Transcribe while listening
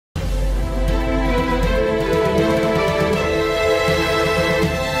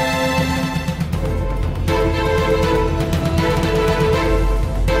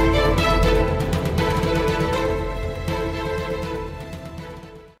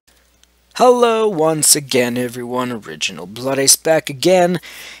Hello once again, everyone. Original Blood Ace back again.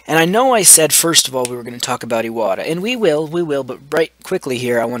 And I know I said first of all we were going to talk about Iwata, and we will, but right quickly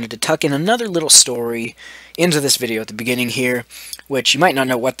here I wanted to tuck in another little story into this video at the beginning here, which you might not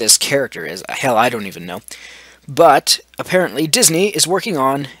know what this character is. Hell, I don't even know. But apparently Disney is working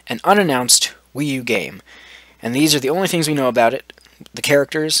on an unannounced Wii U game. And these are the only things we know about it. The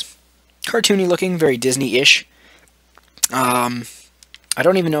characters, cartoony looking, very Disney-ish. I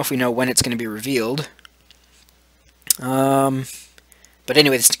don't even know if we know when it's going to be revealed. But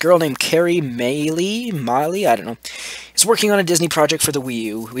anyway, this girl named Carrie Miley, I don't know, is working on a Disney project for the Wii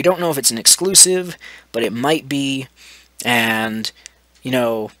U. We don't know if it's an exclusive, but it might be. And, you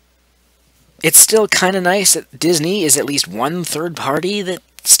know, it's still kind of nice that Disney is at least one third party that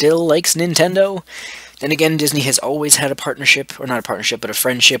still likes Nintendo. Then again, Disney has always had a partnership, or not a partnership, but a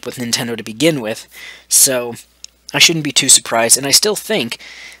friendship with Nintendo to begin with. So I shouldn't be too surprised, and I still think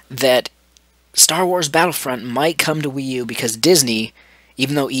that Star Wars Battlefront might come to Wii U because Disney,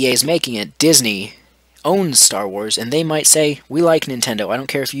 even though EA is making it, Disney owns Star Wars, and they might say, we like Nintendo. I don't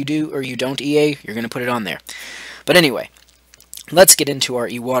care if you do or you don't, EA, you're going to put it on there. But anyway, let's get into our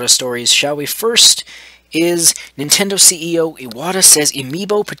Iwata stories, shall we? First is Nintendo CEO Iwata says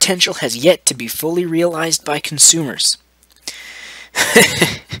Amiibo potential has yet to be fully realized by consumers.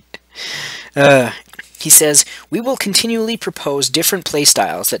 He says, we will continually propose different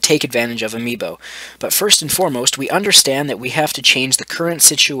playstyles that take advantage of Amiibo, but first and foremost, we understand that we have to change the current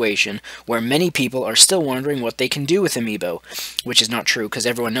situation where many people are still wondering what they can do with Amiibo, which is not true, because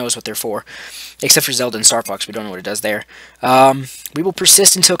everyone knows what they're for, except for Zelda and Star Fox, we don't know what it does there. We will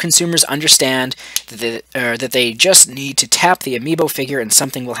persist until consumers understand that they just need to tap the Amiibo figure and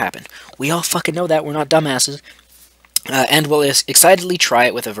something will happen. We all fucking know that, we're not dumbasses. And will excitedly try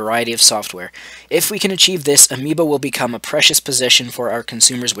it with a variety of software. If we can achieve this, Amiibo will become a precious possession for our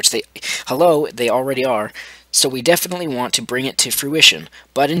consumers, which they already are, so we definitely want to bring it to fruition.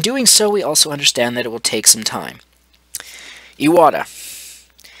 But in doing so, we also understand that it will take some time. Iwata.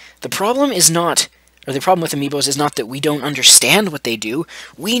 The problem with Amiibos is not that we don't understand what they do.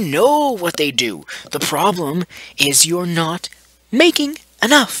 We know what they do. The problem is you're not making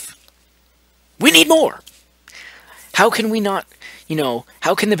enough. We need more. How can we not,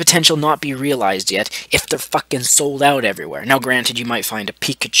 how can the potential not be realized yet if they're fucking sold out everywhere? Now, granted, you might find a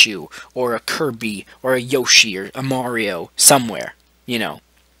Pikachu, or a Kirby, or a Yoshi, or a Mario somewhere,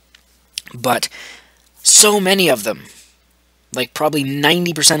 But so many of them, like probably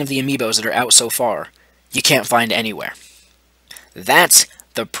 90% of the Amiibos that are out so far, you can't find anywhere. That's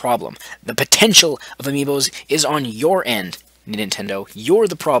the problem. The potential of Amiibos is on your end, Nintendo. You're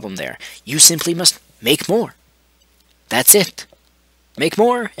the problem there. You simply must make more. That's it. Make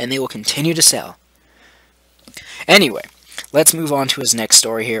more, and they will continue to sell. Anyway, let's move on to his next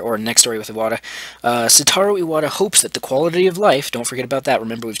story here, or next story with Iwata. Satoru Iwata hopes that the quality of life, don't forget about that,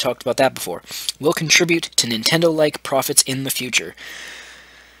 remember we've talked about that before, will contribute to Nintendo-like profits in the future.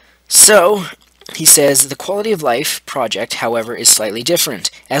 So, he says, the quality of life project, however, is slightly different.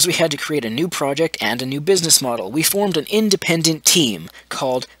 As we had to create a new project and a new business model, we formed an independent team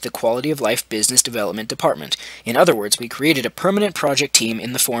called the Quality of Life Business Development Department. In other words, we created a permanent project team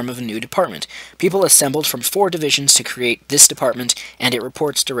in the form of a new department. People assembled from 4 divisions to create this department, and it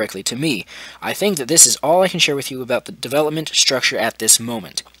reports directly to me. I think that this is all I can share with you about the development structure at this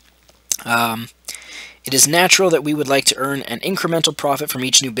moment. It is natural that we would like to earn an incremental profit from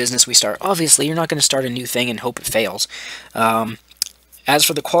each new business we start. Obviously, you're not going to start a new thing and hope it fails. As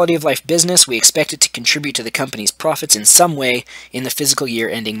for the quality of life business, we expect it to contribute to the company's profits in some way in the fiscal year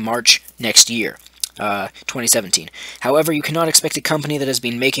ending March next year, 2017. However, you cannot expect a company that has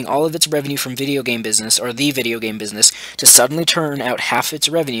been making all of its revenue from video game business, or the video game business, to suddenly turn out half its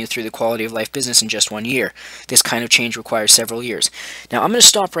revenue through the quality of life business in just 1 year. This kind of change requires several years. Now, I'm going to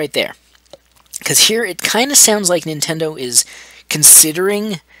stop right there. Because here it kind of sounds like Nintendo is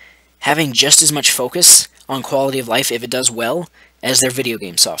considering having just as much focus on quality of life, if it does well, as their video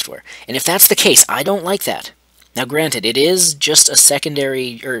game software. And if that's the case, I don't like that. Now, granted, it is just a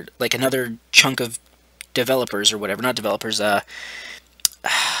secondary, or like another chunk of developers or whatever. Not developers, what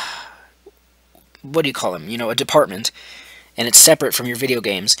do you call them? A department. And it's separate from your video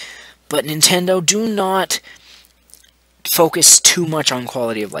games. But Nintendo, do not focus too much on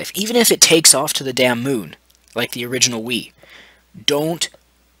quality of life. Even if it takes off to the damn moon, like the original Wii. Don't,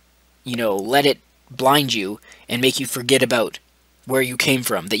 let it blind you and make you forget about where you came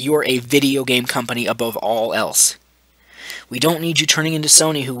from. That you're a video game company above all else. We don't need you turning into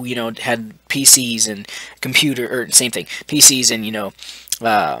Sony, who, had PCs and same thing, PCs and,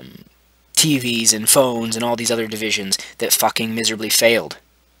 TVs and phones and all these other divisions that fucking miserably failed.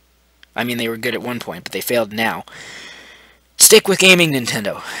 I mean, they were good at one point, but they failed now. Stick with gaming,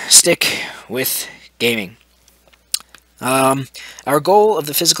 Nintendo. Stick with gaming. Our goal of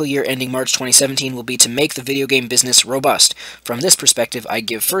the fiscal year ending March 2017 will be to make the video game business robust. From this perspective, I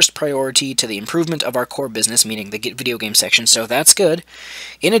give first priority to the improvement of our core business, meaning the video game section, so that's good.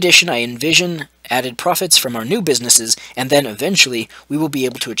 In addition, I envision added profits from our new businesses, and then eventually we will be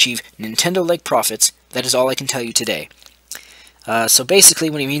able to achieve Nintendo-like profits. That is all I can tell you today. So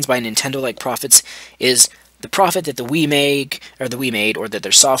basically what he means by Nintendo-like profits is the profit that the Wii made, or that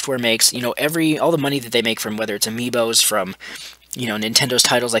their software makes, all the money that they make from whether it's amiibos, from, Nintendo's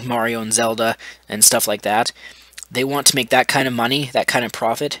titles like Mario and Zelda and stuff like that, they want to make that kind of money, that kind of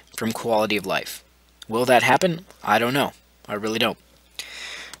profit from quality of life. Will that happen? I don't know. I really don't.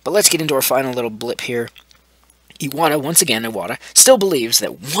 But let's get into our final little blip here. Iwata still believes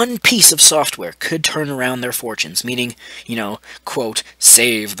that one piece of software could turn around their fortunes, meaning, quote,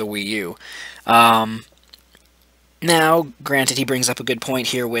 save the Wii U. Now, granted, he brings up a good point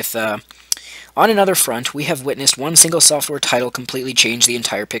here with, on another front, we have witnessed one single software title completely change the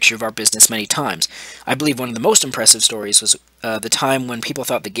entire picture of our business many times. I believe one of the most impressive stories was the time when people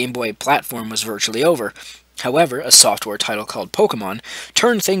thought the Game Boy platform was virtually over. However, a software title called Pokemon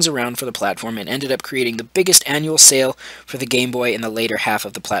turned things around for the platform and ended up creating the biggest annual sale for the Game Boy in the later half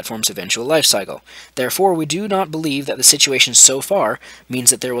of the platform's eventual life cycle. Therefore, we do not believe that the situation so far means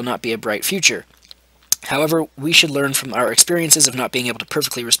that there will not be a bright future. However, we should learn from our experiences of not being able to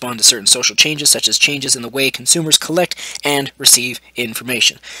perfectly respond to certain social changes, such as changes in the way consumers collect and receive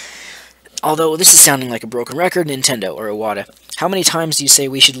information. Although this is sounding like a broken record, Nintendo, or Iwata, how many times do you say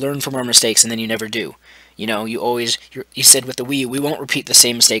we should learn from our mistakes and then you never do? You said with the Wii U, we won't repeat the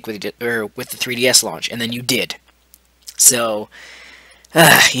same mistake with the 3DS launch, and then you did. So,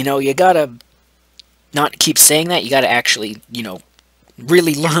 you gotta not keep saying that, you gotta actually,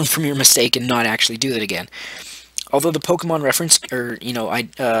 really learn from your mistake and not actually do that again. Although the Pokemon reference,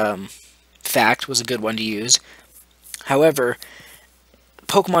 fact was a good one to use. However,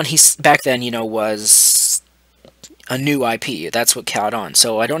 Pokemon, back then, was a new IP. That's what caught on.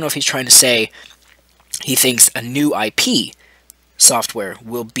 So I don't know if he's trying to say he thinks a new IP software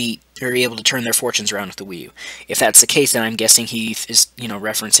will be able to turn their fortunes around with the Wii U. If that's the case, then I'm guessing he is,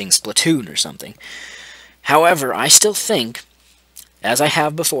 referencing Splatoon or something. However, I still think, as I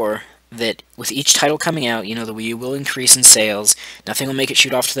have before, that with each title coming out, the Wii U will increase in sales. Nothing will make it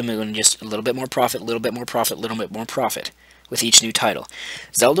shoot off to the moon. Just a little bit more profit, a little bit more profit, a little bit more profit with each new title.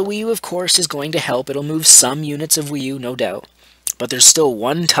 Zelda Wii U, of course, is going to help. It'll move some units of Wii U, no doubt. But there's still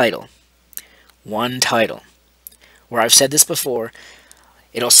one title, where I've said this before,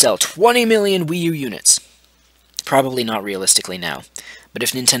 it'll sell 20 million Wii U units. Probably not realistically now. But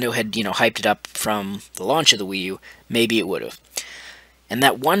if Nintendo had, hyped it up from the launch of the Wii U, maybe it would have. And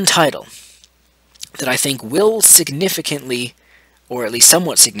that one title that I think will significantly, or at least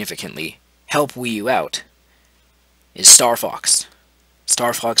somewhat significantly, help Wii U out is Star Fox.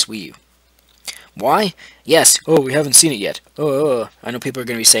 Star Fox Wii U. Why? Yes. Oh, we haven't seen it yet. I know people are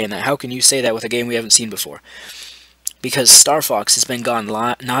going to be saying that. How can you say that with a game we haven't seen before? Because Star Fox has been gone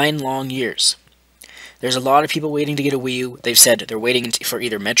 9 long years. There's a lot of people waiting to get a Wii U. They've said they're waiting for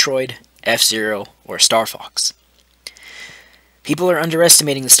either Metroid, F-Zero, or Star Fox. People are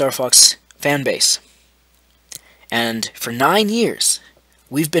underestimating the Star Fox fan base. And for 9 years,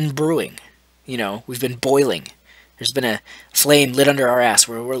 we've been brewing. We've been boiling. There's been a flame lit under our ass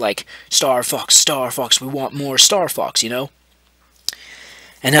where we're like, Star Fox, we want more Star Fox, And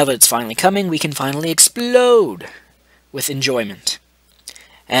now that it's finally coming, we can finally explode with enjoyment.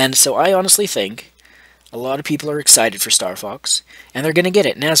 And so I honestly think a lot of people are excited for Star Fox, and they're going to get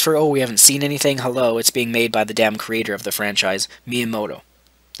it. And as for, we haven't seen anything, hello, it's being made by the damn creator of the franchise, Miyamoto.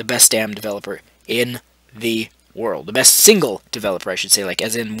 The best damn developer in the world. The best single developer, I should say, like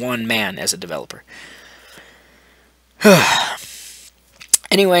as in one man as a developer.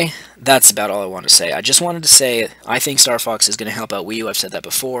 Anyway, that's about all I want to say. I just wanted to say I think Star Fox is going to help out Wii U. I've said that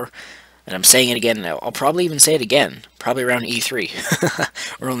before, and I'm saying it again, and I'll probably even say it again, probably around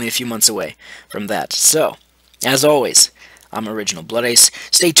E3. We're only a few months away from that. So, as always, I'm Original Blood Ace.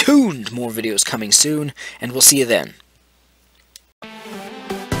 Stay tuned! More videos coming soon, and we'll see you then.